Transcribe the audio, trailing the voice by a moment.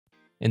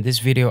In this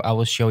video, I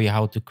will show you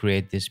how to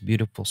create this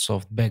beautiful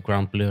soft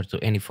background blur to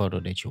any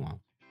photo that you want.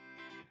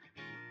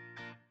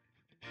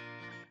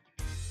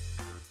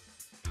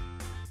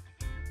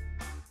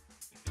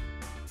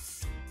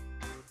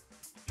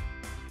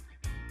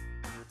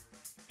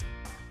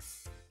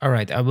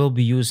 Alright, I will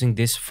be using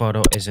this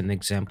photo as an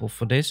example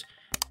for this.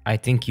 I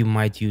think you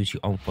might use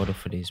your own photo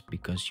for this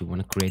because you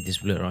want to create this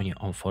blur on your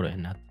own photo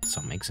and not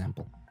some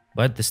example.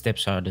 But the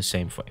steps are the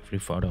same for every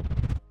photo.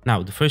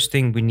 Now, the first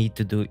thing we need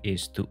to do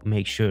is to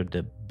make sure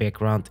the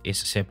background is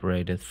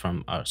separated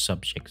from our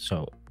subject.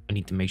 So I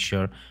need to make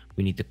sure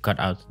we need to cut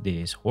out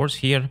this horse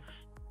here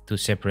to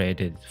separate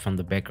it from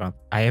the background.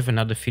 I have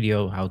another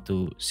video how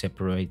to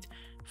separate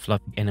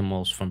fluffy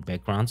animals from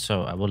background,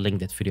 so I will link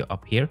that video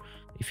up here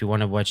if you want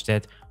to watch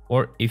that.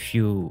 Or if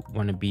you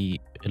want to be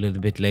a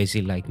little bit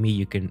lazy like me,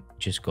 you can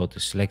just go to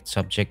select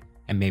subject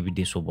and maybe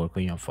this will work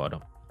on your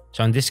photo.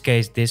 So in this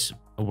case, this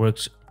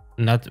works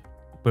not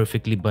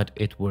perfectly, but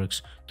it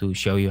works to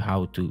show you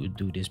how to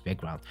do this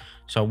background.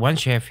 So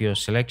once you have your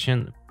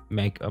selection,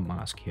 make a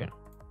mask here.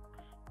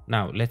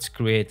 Now let's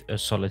create a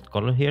solid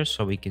color here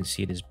so we can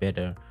see this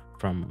better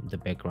from the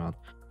background.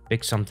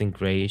 Pick something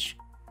grayish,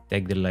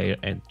 take the layer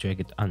and drag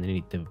it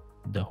underneath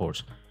the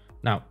horse.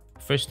 Now,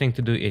 first thing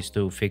to do is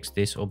to fix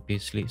this,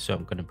 obviously. So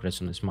I'm going to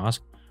press on this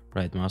mask,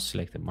 right mouse,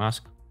 select the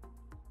mask.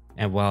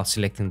 And while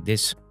selecting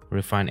this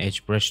refine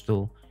edge brush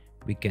tool,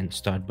 we can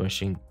start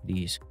brushing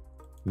these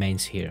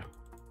manes here.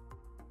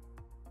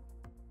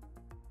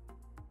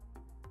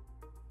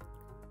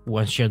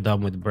 Once you're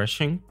done with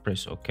brushing,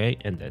 press OK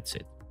and that's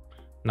it.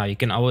 Now you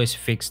can always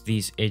fix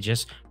these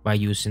edges by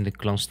using the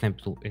clone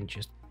stamp tool and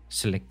just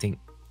selecting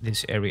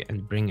this area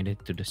and bringing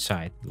it to the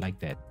side like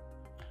that.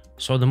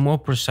 So the more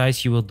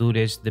precise you will do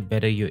this, the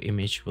better your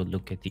image will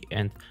look at the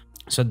end.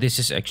 So this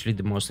is actually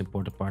the most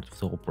important part of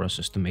the whole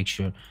process, to make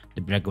sure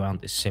the background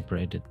is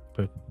separated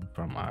perfectly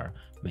from our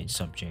main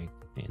subject,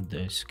 in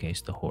this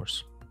case the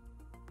horse.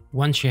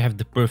 Once you have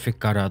the perfect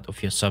cutout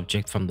of your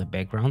subject from the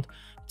background,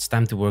 it's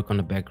time to work on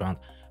the background.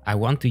 I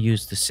want to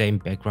use the same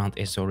background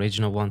as the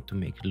original one to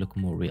make it look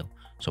more real.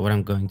 So what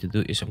I'm going to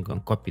do is I'm going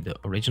to copy the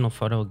original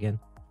photo again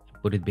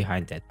and put it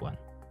behind that one.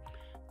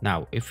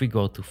 Now, if we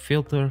go to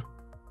filter,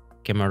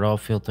 camera raw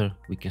filter,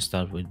 we can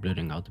start with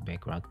blurring out the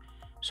background.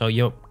 So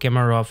your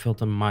camera raw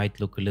filter might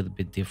look a little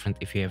bit different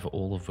if you have an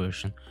older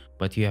version,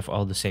 but you have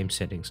all the same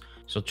settings.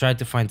 So try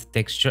to find the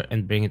texture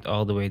and bring it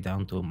all the way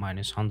down to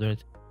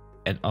 -100,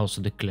 and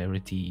also the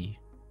clarity,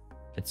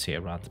 let's say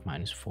around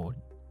 -40.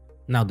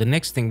 Now the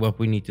next thing what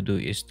we need to do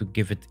is to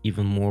give it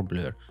even more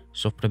blur.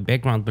 So for the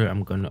background blur,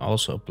 I'm going to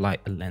also apply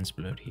a lens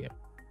blur here.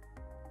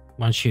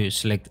 Once you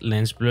select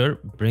lens blur,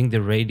 bring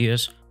the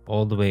radius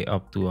all the way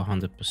up to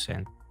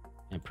 100%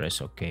 and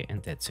press OK,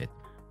 and that's it.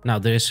 Now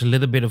there is a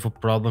little bit of a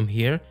problem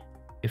here.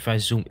 If I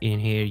zoom in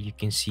here, you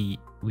can see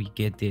we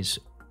get this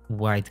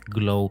white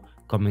glow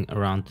coming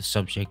around the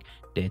subject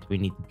that we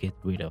need to get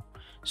rid of.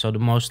 So the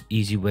most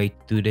easy way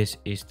to do this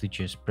is to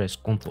just press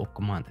Ctrl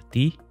Command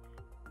T,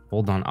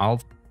 hold down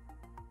Alt,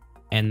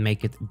 and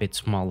make it a bit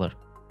smaller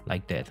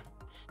like that.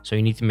 So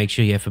you need to make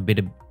sure you have a bit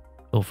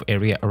of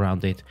area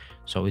around it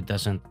so it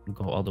doesn't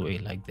go all the way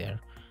like there.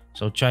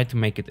 So try to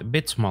make it a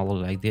bit smaller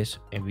like this,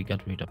 and we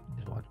got rid of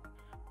this one.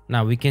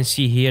 Now we can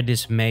see here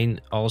this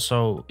mane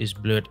also is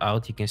blurred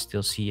out, you can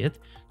still see it.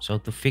 So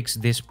to fix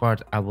this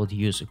part, I will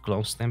use a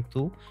clone stamp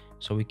tool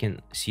so we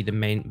can see the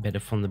mane better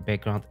from the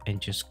background,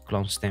 and just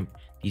clone stamp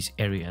these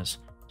areas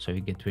so you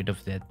get rid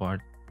of that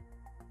part.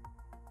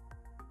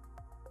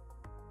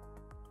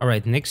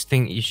 Alright, next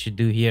thing you should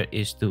do here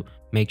is to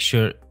make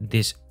sure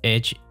this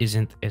edge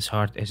isn't as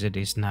hard as it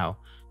is now.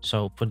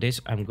 So for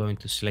this, I'm going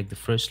to select the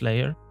first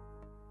layer,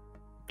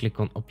 click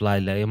on apply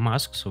layer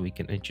mask so we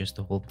can adjust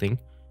the whole thing,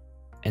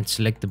 and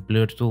select the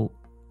blur tool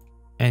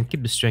and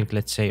keep the strength,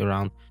 let's say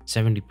around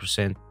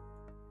 70%,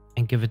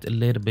 and give it a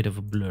little bit of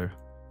a blur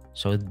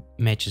so it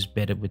matches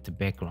better with the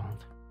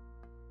background.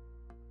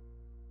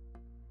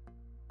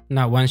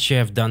 Now once you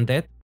have done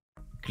that,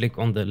 click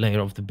on the layer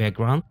of the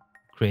background,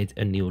 create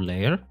a new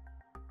layer,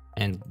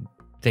 and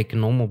take a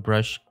normal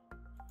brush,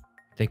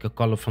 take a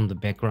color from the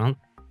background,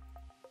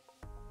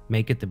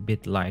 make it a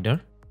bit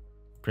lighter,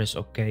 press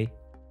OK,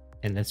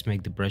 and let's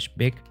make the brush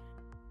big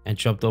and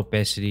drop the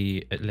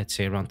opacity at, let's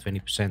say around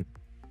 20%.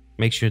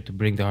 Make sure to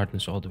bring the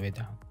hardness all the way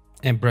down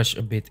and brush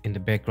a bit in the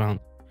background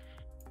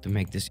to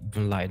make this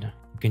even lighter.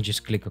 You can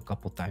just click a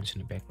couple times in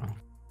the background.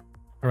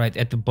 Alright,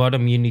 at the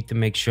bottom you need to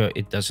make sure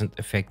it doesn't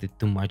affect it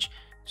too much,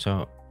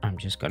 so I'm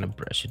just gonna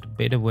brush it a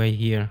bit away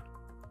here.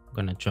 I'm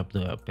gonna drop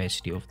the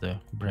opacity of the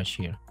brush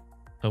here.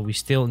 So we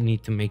still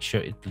need to make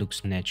sure it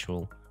looks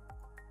natural,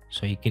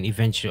 so you can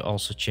eventually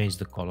also change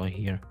the color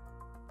here.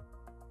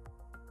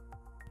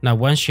 Now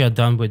once you are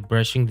done with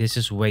brushing, this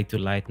is way too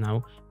light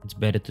now. It's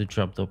better to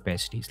drop the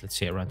opacities, let's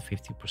say around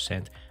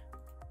 50%,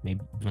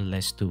 maybe even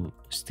less, to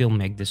still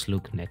make this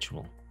look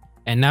natural.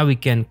 And now we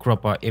can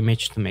crop our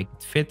image to make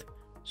it fit,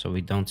 so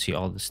we don't see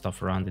all the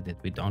stuff around it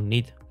that we don't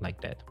need,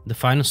 like that. The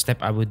final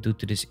step I would do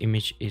to this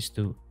image is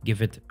to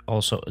give it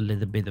also a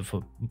little bit of a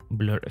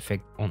blur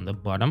effect on the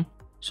bottom.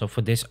 So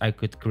for this, I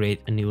could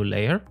create a new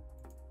layer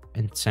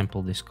and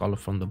sample this color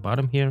from the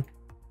bottom here.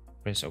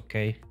 Press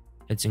OK.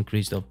 Let's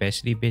increase the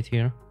opacity a bit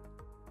here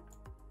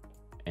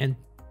and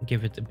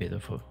give it a bit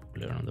of a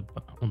blur on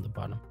the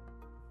bottom.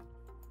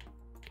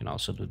 You can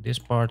also do this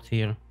part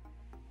here.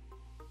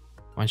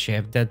 Once you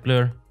have that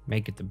blur,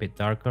 make it a bit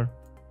darker,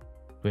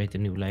 create a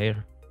new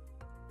layer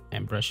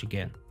and brush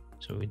again.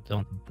 So we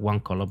don't have one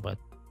color, but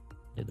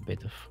a little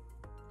bit of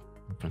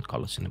different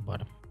colors in the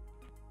bottom.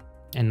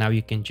 And now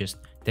you can just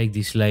take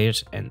these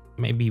layers and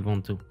maybe you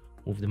want to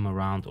move them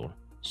around or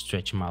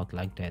stretch them out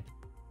like that.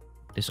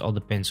 This all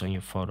depends on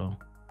your photo.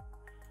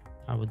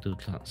 I would do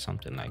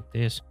something like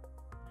this.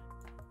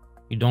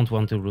 You don't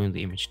want to ruin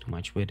the image too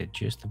much with it,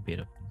 just a bit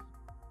of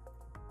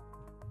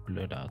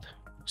blurred out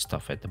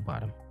stuff at the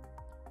bottom.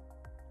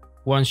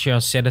 Once you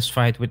are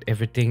satisfied with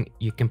everything,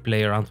 you can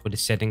play around with the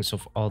settings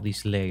of all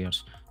these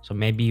layers. So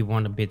maybe you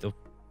want a bit of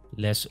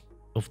less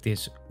of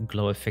this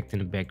glow effect in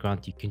the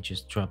background, you can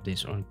just drop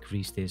this or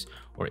increase this.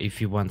 Or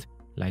if you want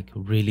like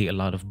really a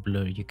lot of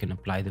blur, you can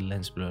apply the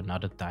lens blur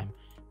another time,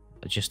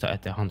 just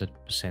at the 100%,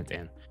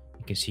 and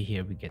you can see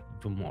here we get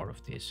even more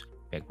of this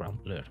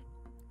background blur.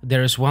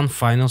 There is one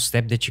final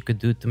step that you could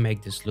do to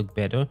make this look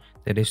better.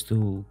 That is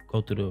to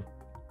go to the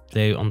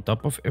layer on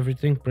top of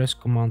everything, press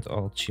Command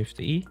Alt Shift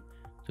E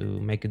to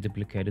make a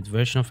duplicated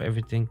version of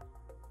everything.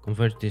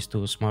 Convert this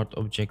to a smart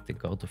object and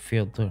go to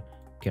Filter,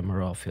 Camera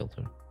Raw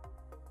Filter.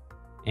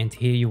 And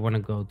here you want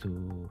to go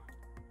to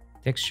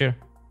Texture,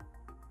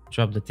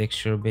 drop the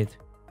texture a bit,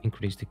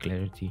 increase the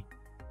clarity.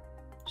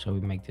 So we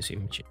make this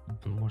image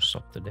even more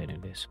softer than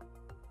it is.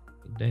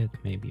 Like that,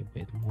 maybe a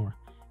bit more.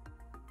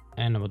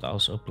 And I would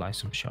also apply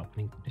some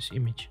sharpening to this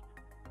image.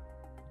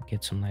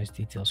 Get some nice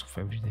details of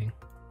everything.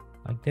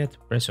 Like that,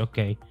 press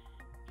OK.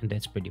 And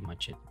that's pretty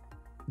much it.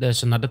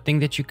 There's another thing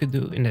that you could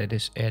do, and that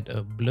is add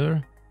a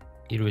blur,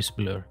 iris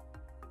blur.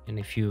 And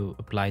if you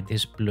apply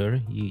this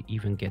blur, you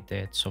even get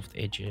that soft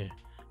edge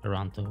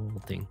around the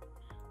whole thing.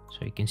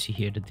 So you can see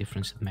here the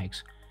difference it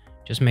makes.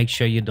 Just make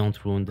sure you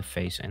don't ruin the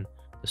face and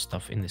the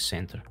stuff in the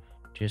center.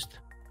 Just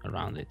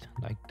around it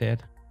like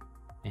that.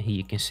 And here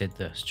you can set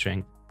the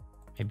strength.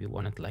 Maybe you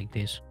want it like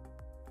this.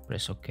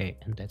 Press OK,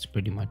 and that's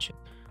pretty much it.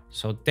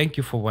 So thank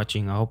you for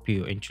watching. I hope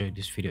you enjoyed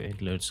this video and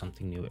learned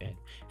something new. And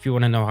if you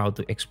want to know how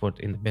to export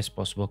in the best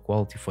possible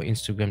quality for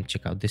Instagram,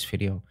 check out this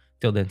video.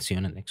 Till then, see you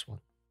on the next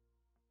one.